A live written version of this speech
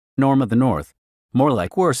Norm of the North. More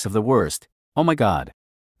like worse of the worst. Oh my god.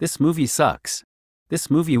 This movie sucks.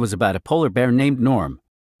 This movie was about a polar bear named Norm,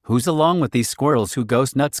 who's along with these squirrels who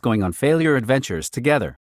goes nuts going on failure adventures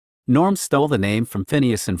together. Norm stole the name from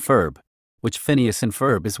Phineas and Ferb, which Phineas and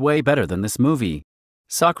Ferb is way better than this movie.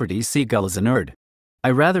 Socrates Seagull is a nerd.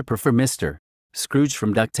 I rather prefer Mr. Scrooge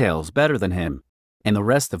from DuckTales better than him, and the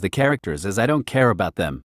rest of the characters as I don't care about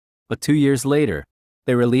them. But 2 years later,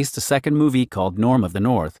 they released a second movie called Norm of the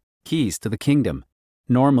North, Keys to the Kingdom.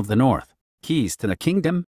 Norm of the North, Keys to the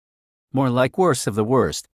Kingdom? More like worse of the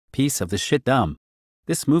worst, piece of the shit dumb.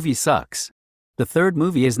 This movie sucks. The third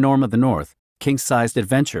movie is Norm of the North, King-Sized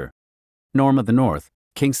Adventure. Norm of the North,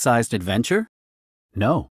 King-Sized Adventure?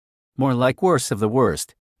 No. More like worse of the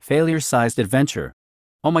worst, failure-sized adventure.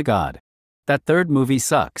 Oh my god. That third movie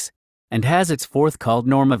sucks, and has its fourth called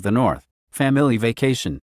Norm of the North, Family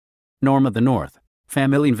Vacation. Norm of the North,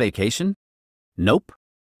 Family Vacation? Nope.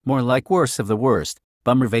 More like worse of the worst,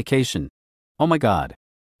 bummer vacation. Oh my god.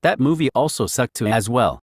 That movie also sucked too as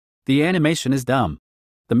well. The animation is dumb.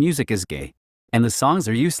 The music is gay. And the songs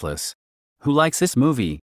are useless. Who likes this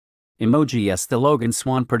movie? Emoji yes, the Logan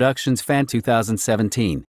Swan Productions fan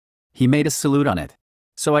 2017. He made a salute on it.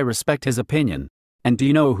 So I respect his opinion. And do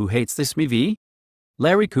you know who hates this movie?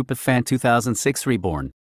 Larry Koopa fan 2006 Reborn.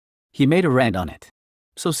 He made a rant on it.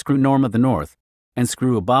 So screw Norm of the North. And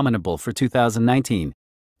screw Abominable for 2019.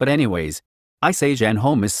 But anyways, I say Jan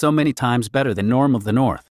Home is so many times better than Norm of the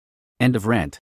North. End of rant.